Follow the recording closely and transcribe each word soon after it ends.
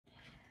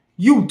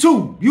You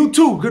too,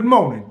 good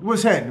morning.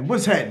 What's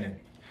happening?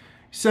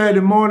 Saturday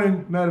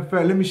morning, matter of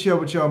fact, let me share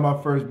with y'all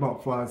my first bump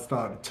before I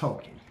started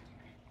talking.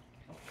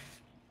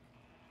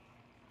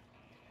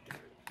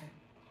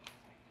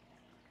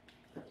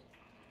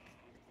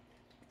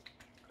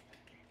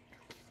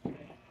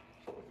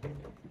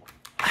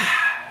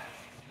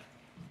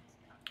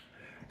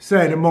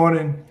 Saturday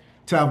morning,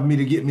 time for me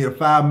to get me a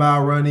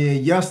 5-mile run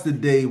in.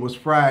 Yesterday was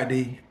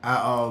Friday.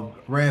 I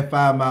ran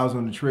 5 miles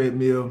on the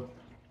treadmill.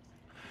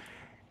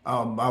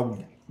 I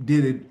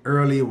did it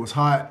early. It was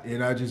hot,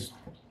 and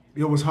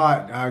it was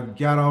hot. I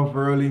got off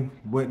early,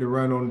 went to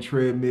run on the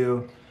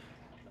treadmill.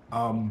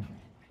 I'm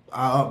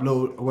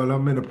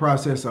in the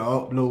process of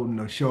uploading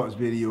a shorts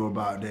video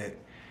about that.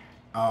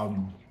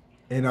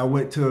 And I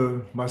went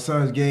to my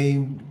son's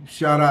game.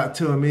 Shout out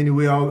to him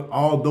anyway,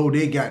 although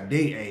they got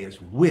their ass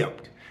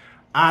whipped.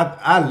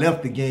 I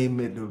left the game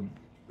at the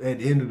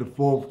end of the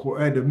fourth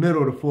quarter, at the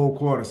middle of the fourth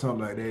quarter,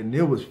 something like that, and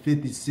it was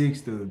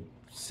 56-7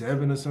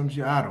 or some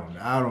shit. I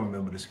don't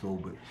remember the score,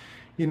 but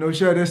you know,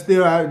 sure, that's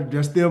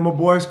still my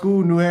boy's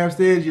school. New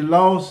Hampstead, you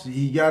lost.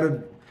 You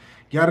gotta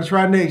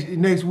try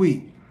next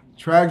week.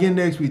 Try again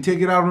next week. Take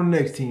it out on the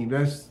next team.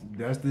 That's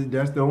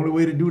the only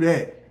way to do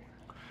that.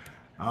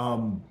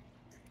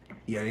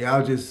 Yeah,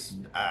 y'all just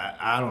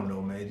I don't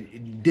know,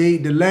 man.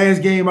 The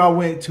last game I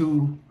went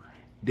to,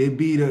 they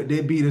beat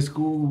a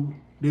school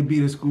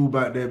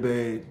about that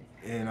bad,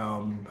 and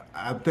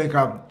I think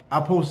I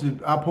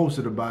posted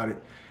about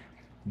it.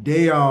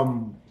 They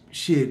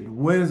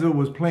Windsor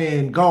was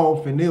playing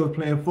golf and they was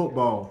playing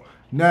football.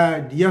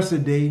 Now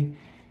yesterday,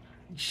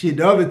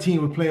 the other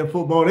team was playing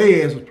football.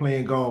 Their ass was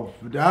playing golf.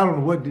 I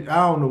don't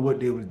know what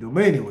they was doing.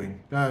 But anyway,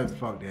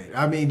 fuck that.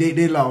 I mean,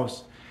 they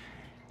lost,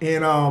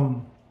 and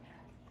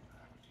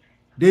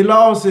they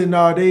lost, and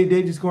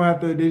they just gonna have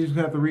to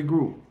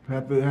regroup.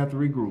 Have to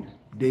regroup.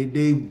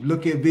 They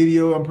look at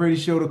video. I'm pretty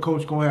sure the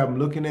coach gonna have them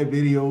looking at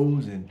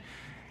videos and,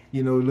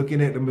 you know,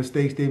 looking at the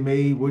mistakes they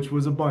made, which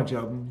was a bunch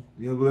of them.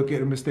 You know, look at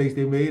the mistakes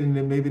they made, and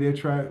then maybe they'll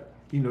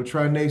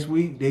try next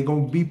week. They're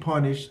gonna be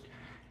punished.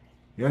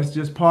 That's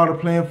just part of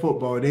playing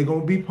football. They're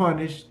gonna be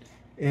punished,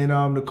 and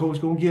the coach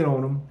gonna get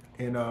on them.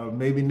 And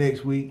maybe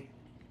next week,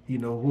 you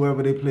know,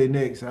 whoever they play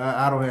next,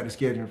 I don't have the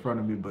schedule in front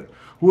of me, but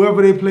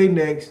whoever they play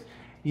next,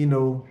 you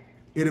know,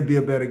 it'll be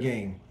a better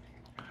game.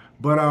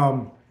 But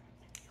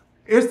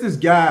it's this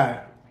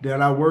guy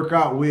that I work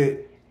out with.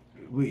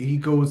 He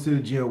goes to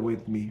the gym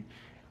with me,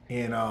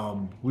 and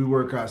we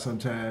work out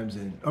sometimes.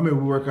 And we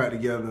work out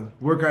together,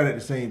 work out at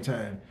the same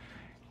time.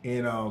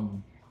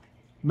 And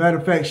matter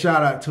of fact,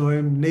 shout out to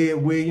him,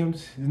 Ned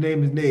Williams. His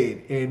name is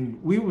Ned,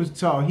 and we was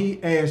talking.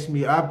 He asked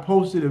me. I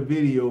posted a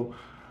video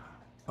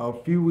a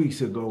few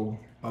weeks ago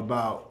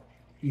about,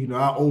 you know,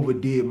 I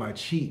overdid my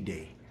cheat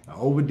day.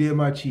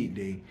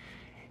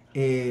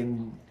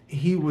 And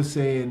he was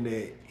saying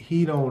that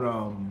he don't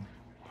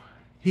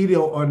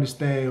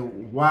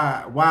understand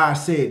why I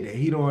said that.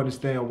 He don't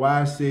understand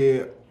why I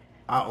said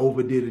I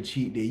overdid a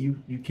cheat day.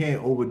 You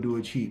can't overdo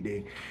a cheat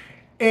day.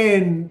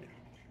 And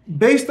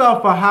based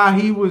off of how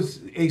he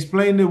was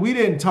explaining it, we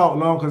didn't talk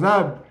long because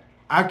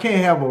I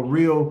can't have a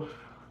real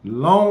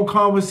long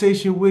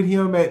conversation with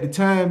him at the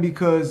time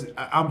because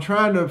I'm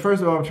trying to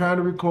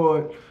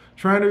record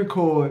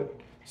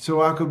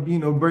so I could, you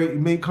know,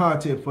 make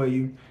content for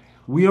you.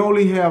 We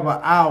only have an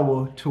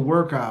hour to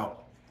work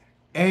out,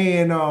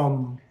 and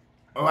I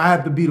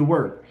have to be to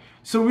work.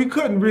 So we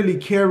couldn't really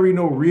carry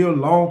no real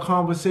long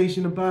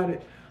conversation about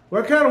it.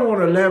 But I kind of want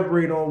to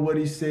elaborate on what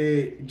he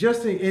said,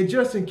 just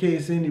in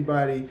case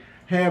anybody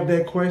have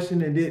that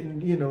question and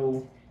didn't, you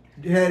know,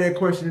 had that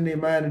question in their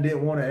mind and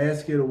didn't want to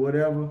ask it or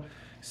whatever.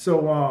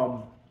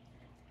 So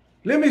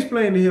let me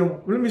explain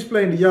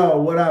to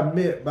y'all what I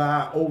meant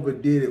by I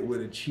overdid it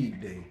with a cheat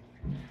day.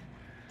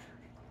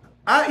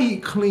 I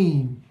eat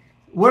clean.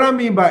 What I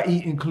mean by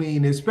eating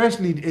clean,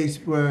 especially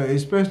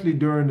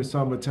during the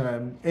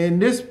summertime,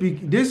 and this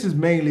is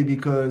mainly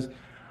because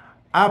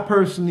me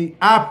personally,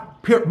 I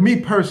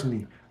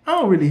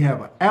don't really have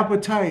an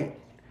appetite.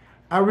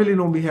 I really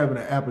don't be having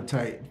an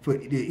appetite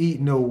to eat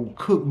no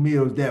cooked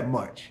meals that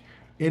much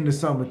in the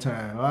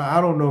summertime.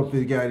 I don't know if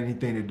it got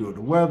anything to do with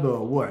the weather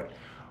or what,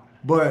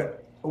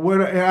 but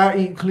when I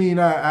eat clean,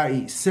 I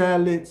eat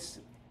salads.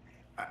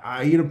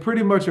 I eat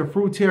pretty much a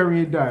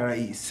fruitarian diet. I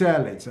eat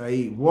salads. I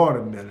eat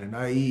watermelon.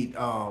 I eat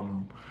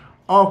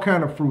all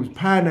kind of fruits,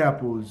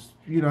 pineapples.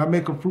 You know, I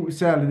make a fruit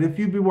salad. If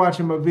you've been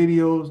watching my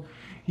videos,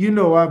 you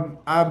know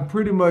I'm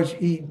pretty much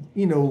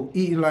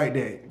eating like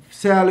that.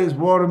 Salads,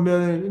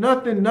 watermelon,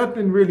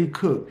 nothing really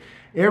cooked.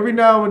 Every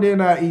now and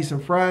then I eat some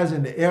fries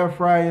in the air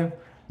fryer.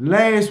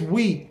 This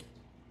week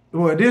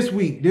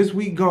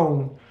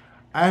gone,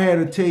 I had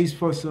a taste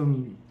for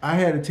some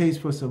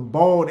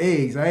boiled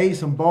eggs. I ate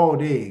some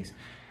boiled eggs.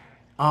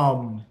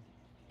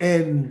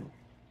 And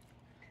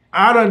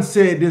I done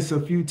said this a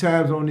few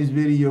times on these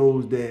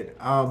videos that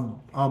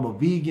I'm a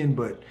vegan,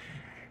 but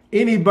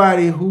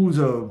anybody who's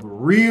a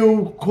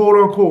real, quote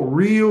unquote,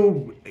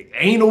 real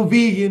anal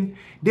vegan,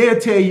 they'll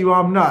tell you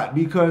I'm not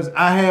because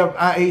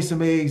I ate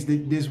some eggs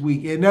this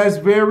week, and that's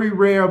very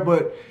rare.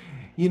 But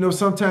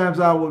sometimes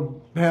I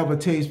would have a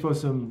taste for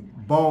some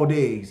boiled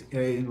eggs,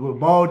 with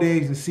boiled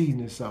eggs and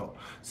seasoning salt.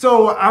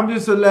 So I'm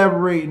just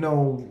elaborating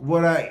on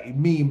what I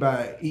mean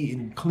by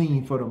eating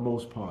clean for the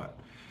most part.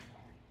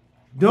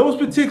 Those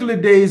particular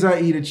days I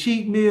eat a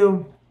cheat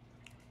meal.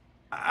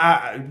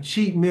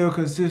 Cheat meal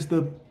consists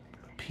of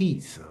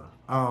pizza,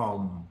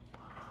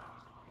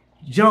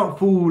 junk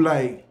food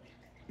like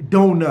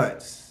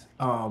donuts.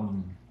 I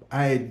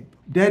had,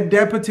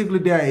 that particular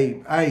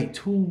day I ate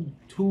two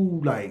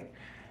like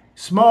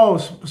small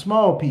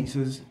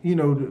pizzas.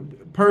 The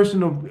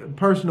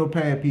personal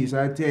pan pizza.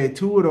 I had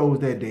two of those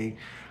that day.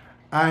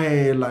 I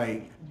had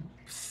like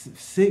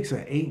 6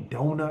 or 8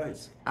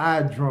 donuts.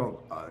 I drunk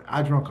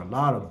a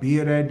lot of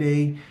beer that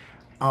day.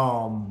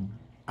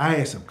 I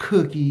had some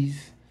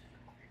cookies.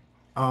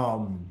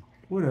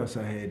 What else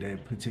I had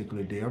that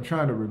particular day? I'm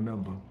trying to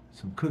remember.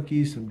 Some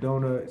cookies, some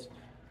donuts.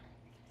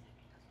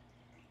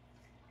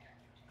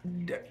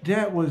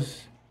 That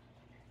was,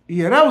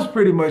 yeah, that was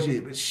pretty much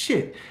it. But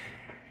shit,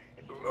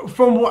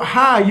 from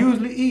how I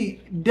usually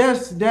eat,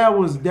 that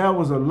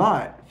was a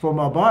lot for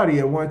my body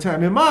at one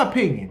time. In my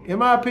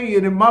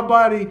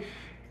body,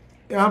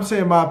 I'm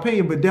saying my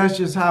opinion, but that's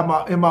just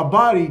how in my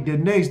body. The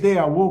next day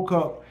I woke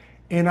up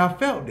and I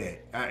felt that.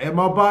 In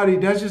my body,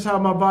 that's just how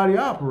my body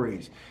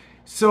operates.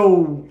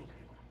 So,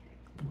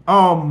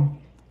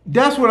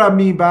 that's what I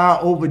mean by I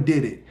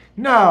overdid it.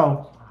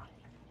 Now,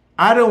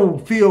 I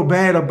don't feel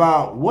bad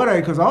about what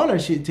because all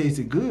that shit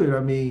tasted good. I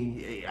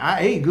mean,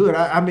 I ate good.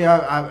 I mean,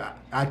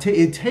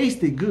 it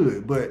tasted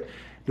good, but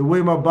the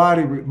way my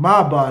body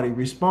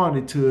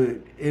responded to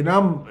it,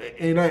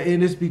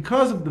 and it's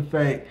because of the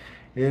fact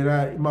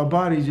that my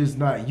body's just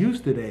not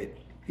used to that.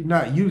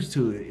 Not used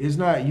to it. It's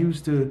not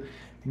used to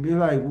be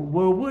like,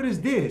 well, what is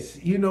this?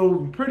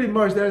 Pretty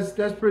much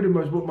that's pretty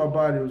much what my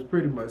body was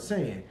pretty much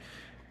saying.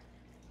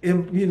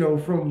 And,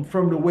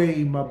 from the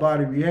way my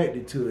body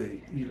reacted to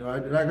it.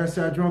 Like I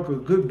said, I drank a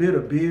good bit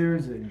of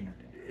beers, and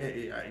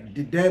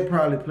that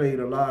probably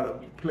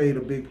played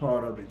a big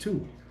part of it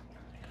too.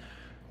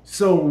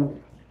 So,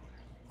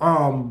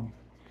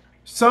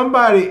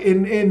 somebody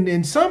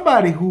and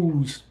somebody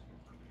who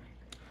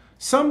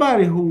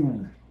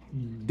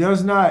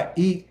does not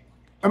eat.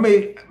 I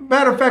mean,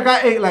 matter of fact,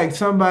 I ate like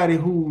somebody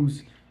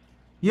who's.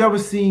 If you ever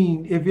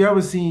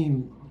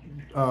seen,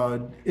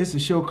 it's a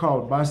show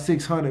called My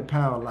 600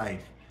 Pound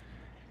Life.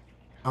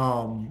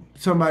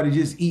 Somebody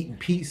just eating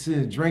pizza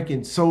and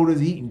drinking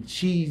sodas, eating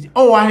cheese.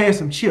 Oh, I had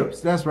some chips.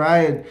 That's right. I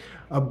had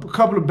a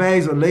couple of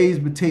bags of Lay's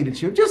potato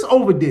chips. Just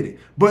overdid it.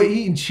 But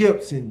eating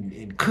chips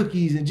and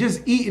cookies and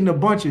just eating a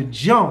bunch of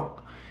junk.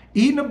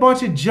 Eating a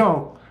bunch of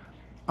junk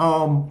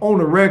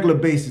on a regular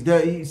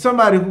basis.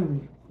 Somebody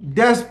who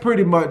that's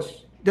pretty much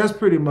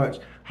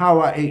how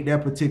I ate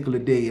that particular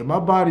day, and my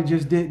body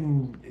just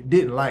didn't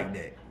like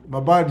that. My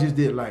body just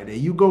didn't like that.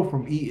 You go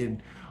from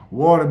eating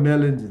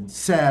watermelons and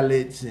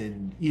salads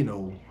and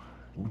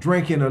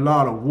drinking a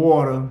lot of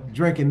water,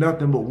 drinking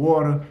nothing but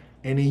water,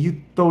 and then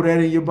you throw that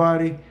in your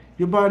body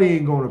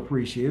ain't gonna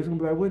appreciate it. It's gonna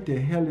be like, what the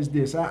hell is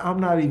this? I'm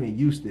not even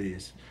used to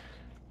this.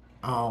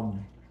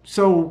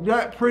 So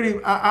that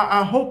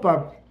I hope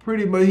I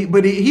pretty much,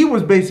 but he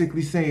was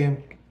basically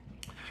saying,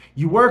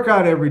 you work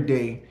out every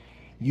day.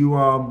 You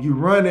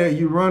run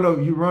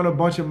a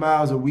bunch of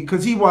miles a week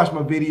because he watched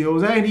my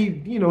videos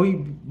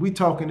and we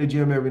talk in the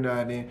gym every now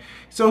and then.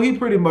 So he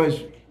pretty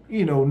much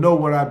know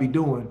what I be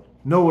doing,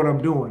 know what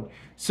I'm doing.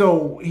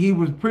 So he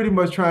was pretty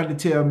much trying to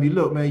tell me,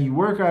 look, man, you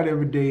work out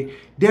every day.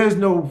 There's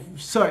no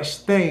such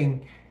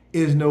thing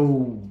as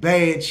no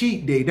bad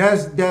cheat day.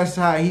 That's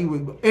how he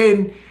would.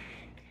 And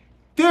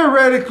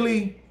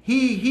theoretically,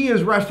 he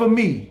is right for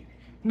me.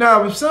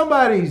 Now, if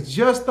somebody's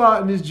just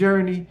starting this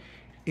journey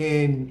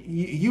and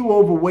you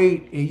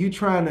overweight and you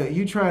trying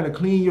to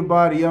clean your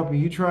body up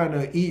and you trying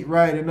to eat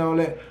right and all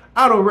that,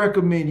 I don't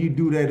recommend you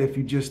do that if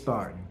you're just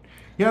starting.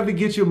 You have to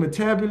get your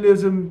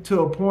metabolism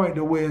to a point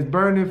to where it's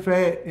burning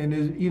fat and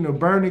is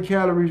burning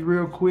calories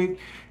real quick,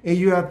 and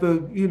you have to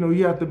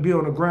be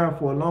on the ground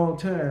for a long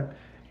time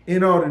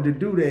in order to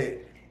do that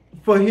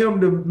for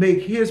him to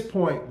make his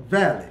point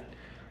valid.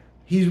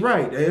 He's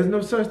right. There's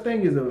no such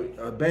thing as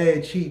a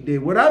bad cheat day.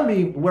 What I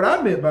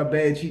meant by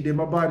bad cheat day,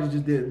 my body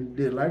just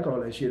didn't like all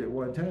that shit at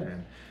one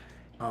time.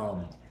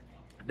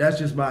 That's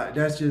just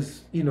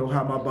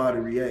how my body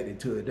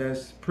reacted to it.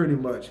 That's pretty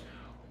much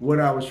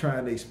what I was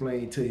trying to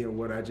explain to him,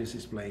 what I just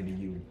explained to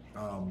you.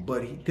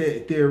 But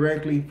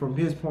theoretically, from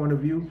his point of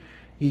view,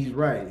 he's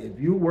right. If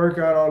you work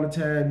out all the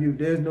time,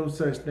 there's no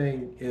such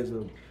thing as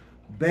a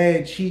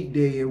bad cheat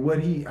day.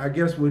 And I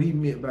guess what he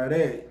meant by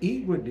that,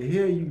 eat what the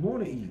hell you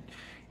want to eat.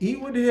 Eat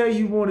what the hell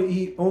you want to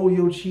eat on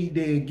your cheat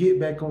day and get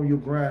back on your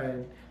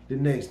grind the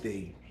next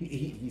day.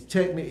 He's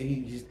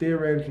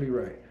theoretically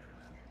right.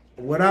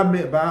 What I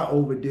meant by I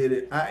overdid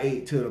it, I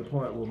ate to the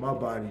point where my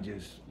body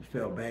just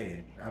felt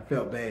bad. I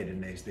felt bad the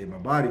next day. My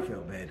body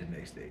felt bad the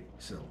next day.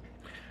 So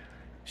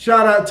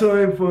shout out to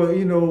him for,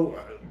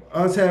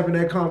 us having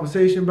that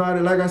conversation about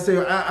it. Like I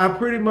said, I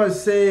pretty much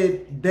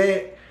said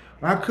that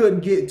I couldn't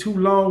get too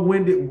long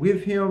winded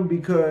with him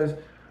because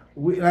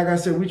like I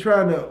said, I'm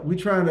trying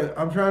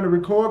to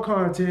record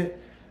content.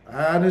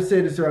 I just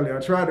said this earlier.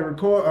 I'm trying to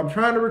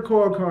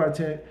record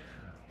content.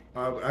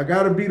 I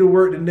got to be to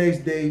work the next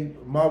day.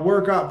 My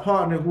workout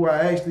partner, who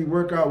I actually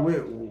work out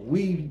with,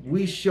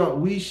 we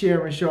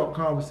sharing short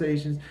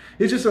conversations.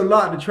 It's just a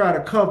lot to try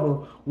to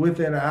cover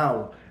within an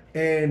hour,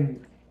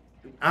 and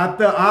I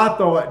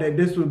thought that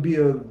this would be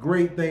a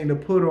great thing to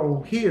put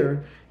on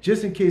here,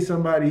 just in case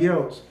somebody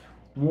else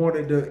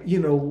wanted to,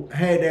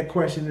 had that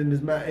question in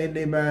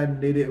their mind,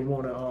 and they didn't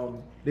want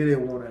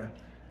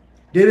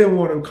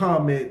to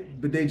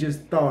comment, but they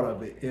just thought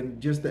of it,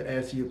 and just to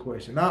answer your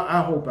question.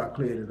 I hope I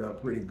cleared it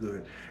up pretty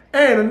good.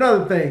 And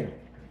another thing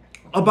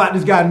about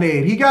this guy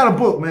Ned, he got a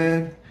book,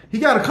 man. He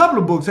got a couple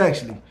of books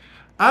actually.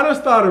 I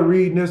just started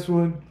reading this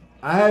one.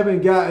 I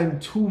haven't gotten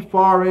too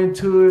far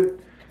into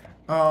it.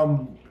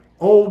 Um,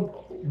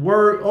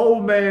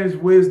 old man's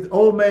words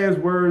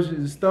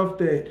is stuff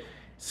that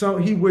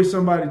he wish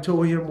somebody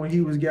told him when he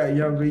was got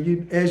younger.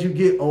 As you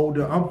get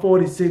older, I'm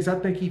 46. I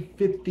think he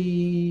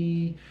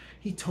 50.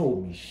 He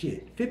told me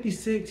shit.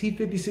 56. He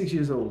 56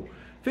 years old.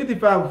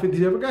 55 or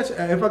 57.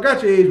 If I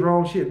got your age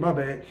wrong, shit, my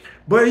bad.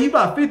 But he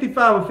about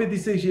 55 or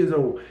 56 years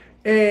old.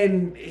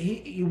 And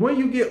when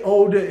you get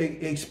older,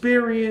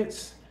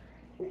 experience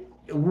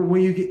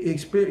when you get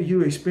experience,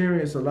 you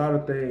experience a lot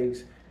of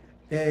things,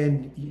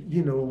 and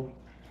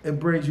it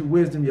brings you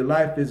wisdom. Your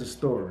life is a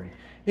story,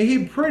 and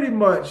he pretty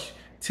much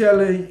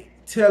telling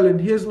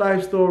his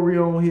life story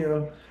on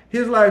here,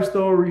 his life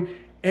story,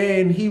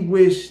 and he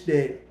wished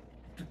that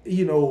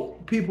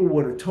people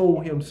would have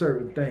told him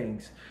certain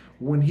things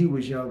when he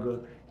was younger,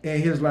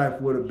 and his life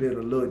would have been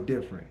a little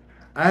different.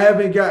 I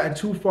haven't gotten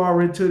too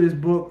far into this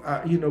book,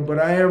 but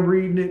I am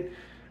reading it.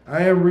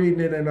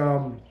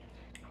 And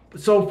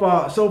so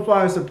far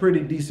it's a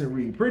pretty decent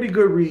read, pretty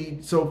good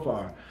read so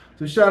far.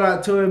 So shout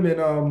out to him, and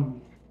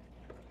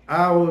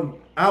I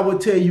will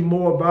tell you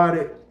more about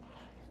it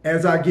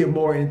as I get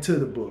more into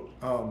the book.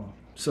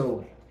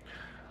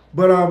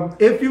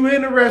 If you're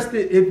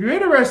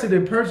interested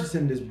in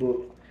purchasing this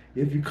book,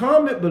 if you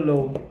comment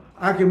below,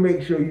 I can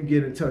make sure you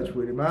get in touch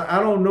with him. I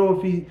don't know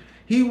if he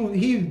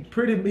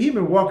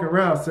been walking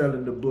around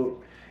selling the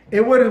book,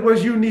 and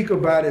what's unique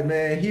about it,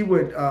 man, he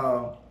would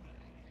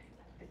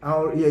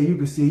yeah, you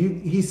can see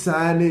he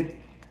signed it.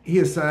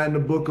 He signed the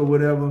book or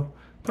whatever.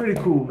 Pretty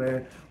cool,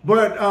 man.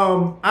 But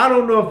I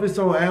don't know if it's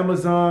on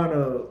Amazon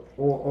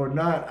or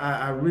not.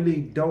 I really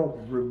don't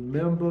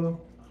remember.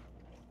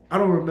 I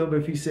don't remember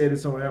if he said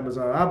it's on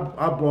Amazon.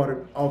 I bought it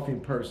off him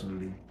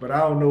personally, but I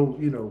don't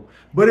know,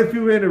 But if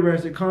you're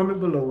interested, comment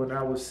below, and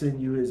I will send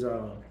you his.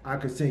 I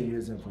could send you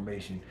his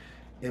information,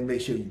 and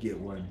make sure you get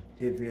one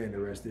if you're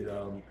interested.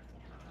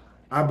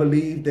 I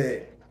believe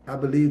that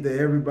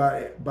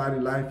everybody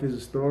life is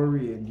a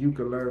story, and you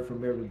can learn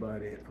from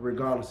everybody,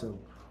 regardless of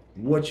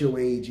what your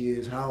age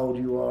is, how old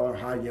you are,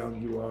 how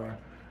young you are.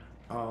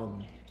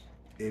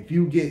 If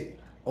you get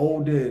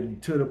older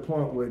and to the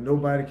point where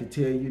nobody can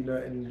tell you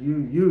nothing,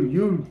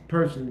 you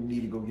personally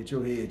need to go get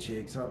your head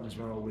checked. Something's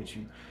wrong with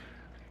you.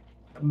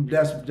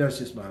 That's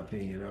just my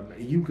opinion. I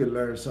mean, you can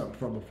learn something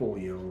from a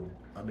 4-year-old.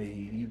 I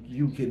mean,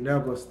 you can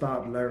never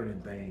stop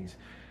learning things.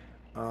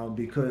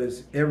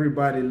 Because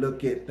everybody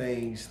look at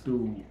things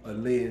through a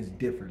lens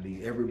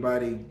differently.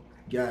 Everybody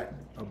got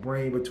a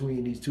brain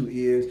between these two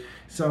ears.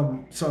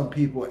 Some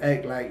people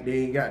act like they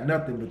ain't got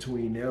nothing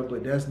between there,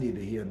 but that's neither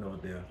here nor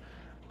there.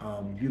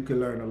 You can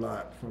learn a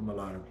lot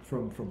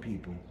from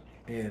people,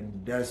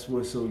 and that's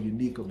what's so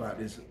unique about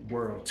this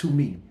world, to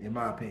me, in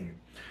my opinion.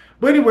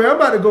 But anyway, I'm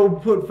about to go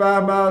put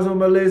 5 miles on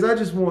my legs. I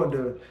just wanted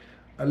to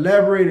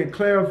elaborate and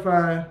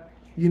clarify,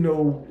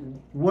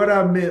 what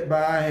I meant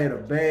by I had a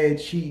bad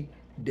cheat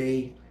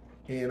day,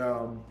 and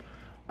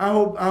I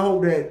hope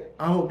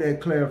that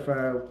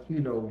clarified,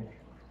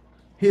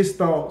 his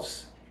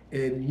thoughts,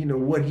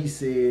 and what he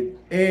said,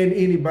 and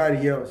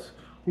anybody else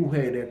who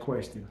had that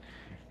question.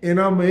 And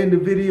I'm gonna end the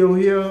video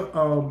here.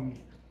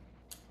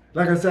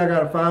 Like I said, I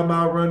got a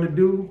 5-mile run to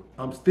do.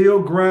 I'm still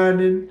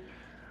grinding.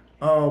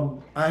 I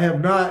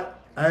have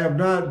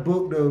not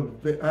booked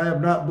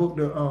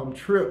a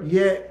trip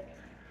yet.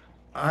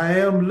 I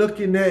am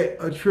looking at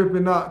a trip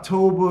in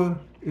October.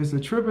 It's a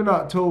trip in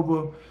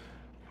October.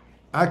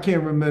 I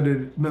can't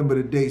remember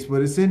the dates,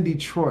 but it's in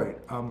Detroit.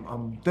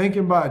 I'm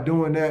thinking about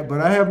doing that, but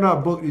I have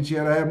not booked it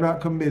yet. I have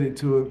not committed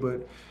to it,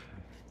 but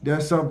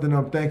that's something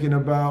I'm thinking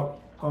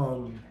about.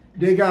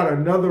 They got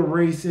another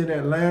race in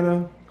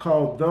Atlanta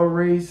called The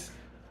Race.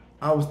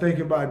 I was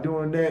thinking about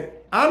doing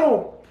that. I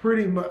don't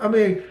pretty much. I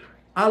mean,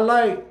 I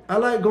like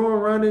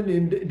going running,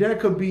 and that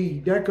could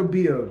be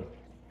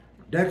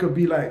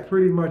like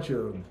pretty much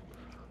a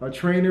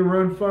training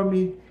run for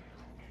me.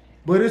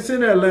 But it's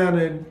in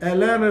Atlanta, and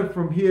Atlanta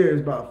from here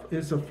is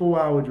it's a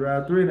 4-hour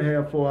drive,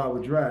 3.5, 4-hour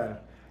drive.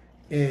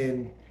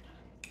 And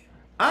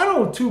I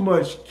don't too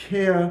much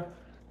care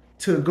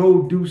to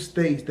go do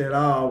states that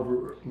I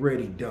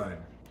already done.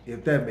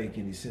 if that make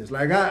any sense.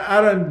 Like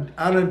I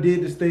done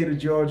did the state of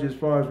Georgia as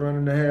far as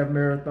running the half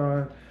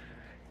marathon.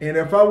 And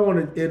if I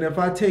want to, and if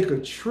I take a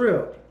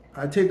trip,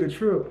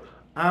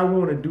 I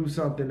want to do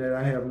something that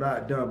I have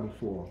not done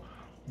before.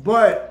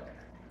 But,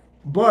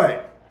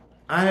 but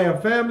I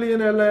have family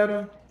in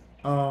Atlanta.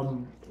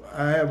 Um,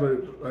 I have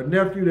a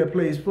nephew that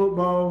plays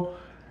football,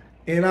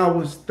 and I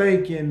was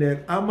thinking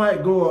that I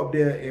might go up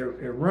there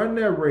and run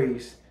that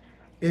race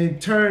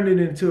and turn it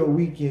into a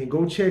weekend.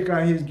 Go check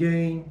out his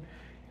game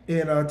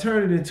and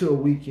turn it into a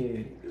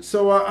weekend.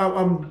 So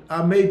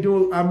I may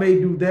do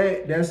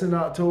that. That's in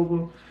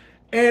October,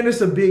 and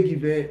it's a big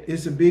event.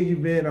 It's a big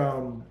event.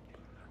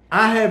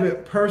 I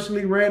haven't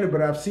personally ran it,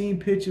 but I've seen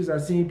pictures.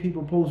 I've seen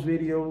people post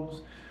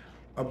videos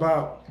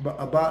about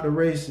the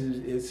races.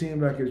 It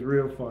seems like it's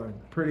real fun.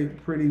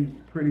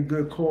 Pretty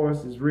good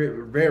course. It's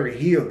very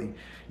hilly.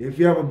 If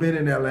you ever been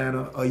in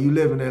Atlanta or you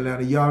live in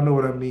Atlanta, y'all know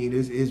what I mean.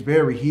 It's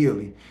very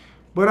hilly.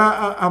 But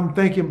I'm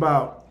thinking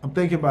about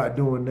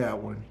doing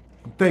that one.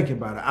 I'm thinking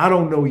about it. I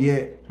don't know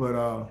yet,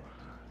 but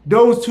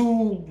those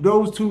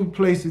two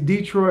places,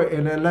 Detroit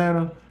and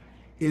Atlanta,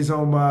 is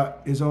on my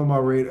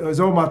radar. It's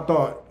on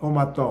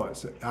my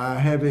thoughts. I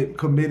haven't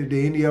committed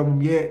to any of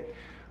them yet,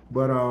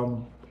 but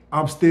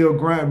I'm still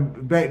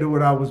grinding. Back to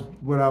what I was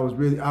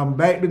really. I'm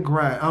back to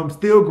grind. I'm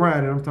still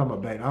grinding. I'm talking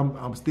about back.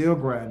 I'm still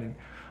grinding.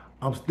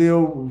 I'm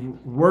still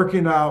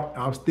working out.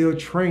 I'm still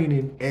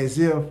training as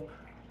if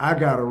I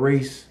got a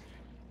race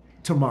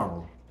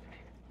tomorrow,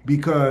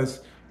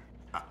 because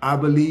I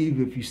believe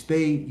if you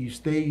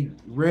stay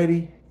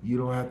ready, you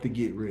don't have to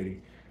get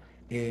ready.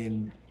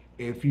 And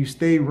if you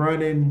stay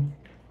running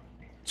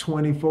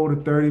 24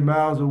 to 30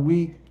 miles a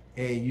week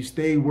and you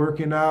stay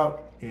working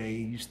out and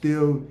you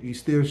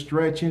still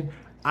stretching.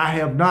 I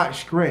have not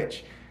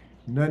stretched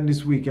none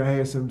this week. I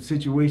had some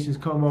situations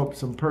come up,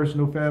 some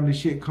personal family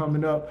shit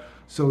coming up.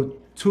 So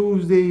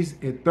Tuesdays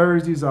and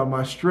Thursdays are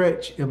my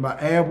stretch and my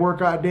ab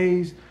workout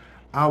days.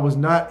 I was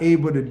not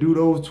able to do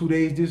those 2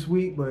 days this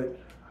week, but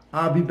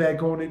I'll be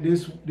back on it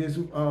this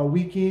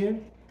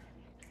weekend.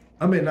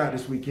 I mean, not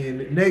this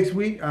weekend. Next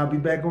week, I'll be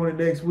back on it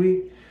next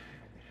week.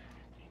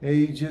 And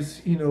you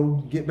just,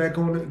 get back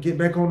on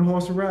the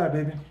horse and ride,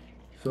 baby.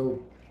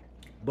 So,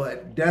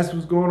 but that's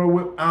what's going on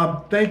with.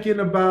 I think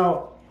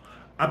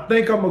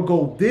I'm gonna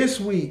go this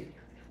week,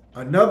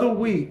 another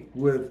week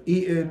with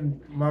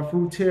eating my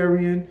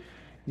fruitarian,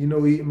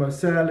 eating my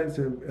salads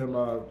and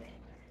my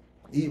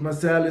eat my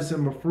salads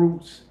and my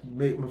fruits,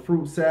 make my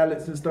fruit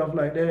salads and stuff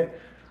like that.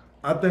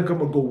 I think I'm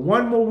gonna go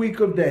one more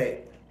week of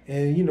that.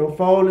 And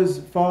fall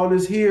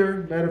is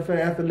here. Matter of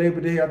fact, after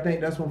Labor Day, I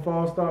think that's when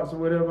fall starts or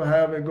whatever,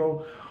 however it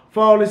go.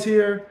 Fall is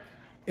here,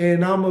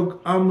 and I'm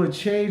gonna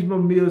change my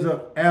meals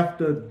up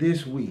after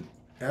this week.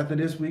 After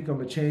this week, I'm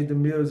gonna change the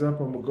meals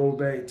up. I'm gonna go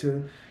back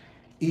to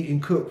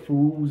eating cooked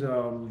foods,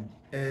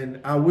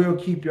 and I will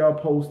keep y'all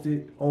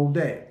posted on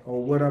that,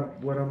 on what I'm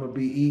gonna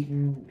be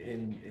eating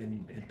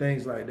and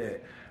things like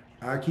that.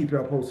 I'll keep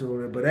y'all posted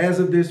on it. But as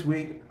of this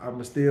week, I'm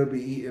gonna still be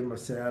eating my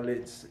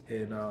salads,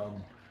 and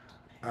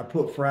I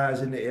put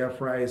fries in the air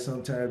fryer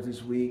sometimes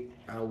this week.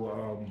 I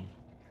will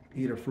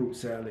eat a fruit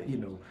salad.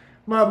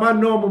 My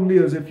normal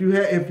meals. If you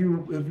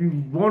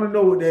want to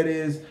know what that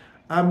is,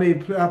 I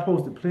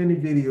posted plenty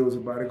videos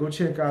about it. Go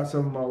check out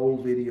some of my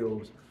old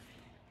videos.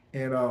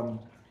 And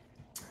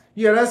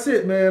yeah, that's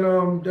it,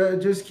 man.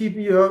 Just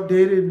keeping you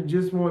updated, and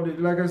just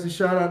wanted, like I said,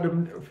 shout out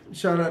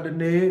to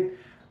Ned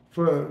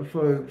for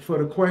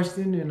the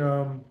question,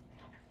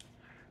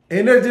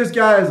 and that this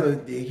guy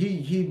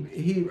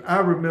is I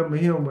remember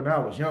him when I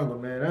was younger,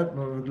 man. That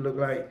motherfucker looked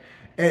like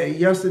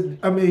yesterday.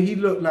 I mean, he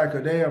looked like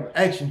a damn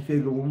action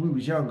figure when we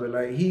was younger.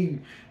 Like, he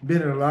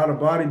been in a lot of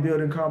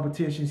bodybuilding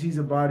competitions. He's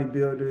a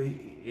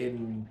bodybuilder,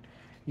 and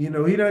he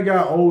done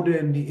got older,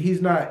 and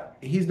he's not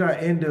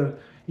into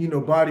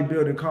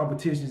bodybuilding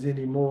competitions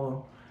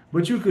anymore.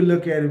 But you could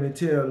look at him and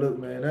tell, look,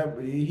 man,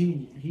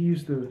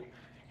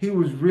 he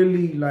was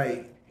really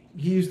like,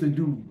 he used to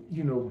do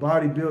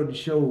bodybuilding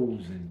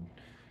shows. And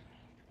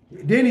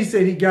then he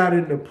said he got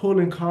into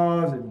pulling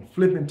cars and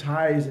flipping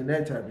tires and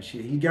that type of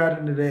shit. He got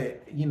into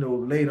that,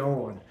 later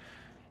on,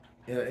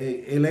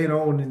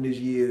 later on in his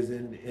years,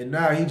 and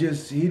now he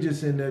just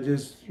in there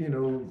just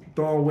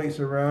throwing weights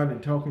around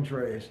and talking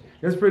trash.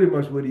 That's pretty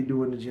much what he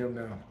do in the gym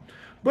now.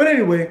 But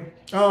anyway,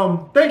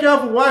 thank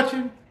y'all for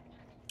watching.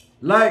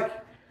 Like,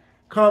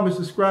 comment,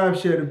 subscribe,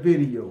 share the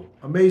video.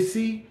 I'm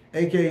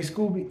a.k.a.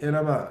 Scooby, and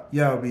I'm out.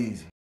 Y'all be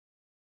easy.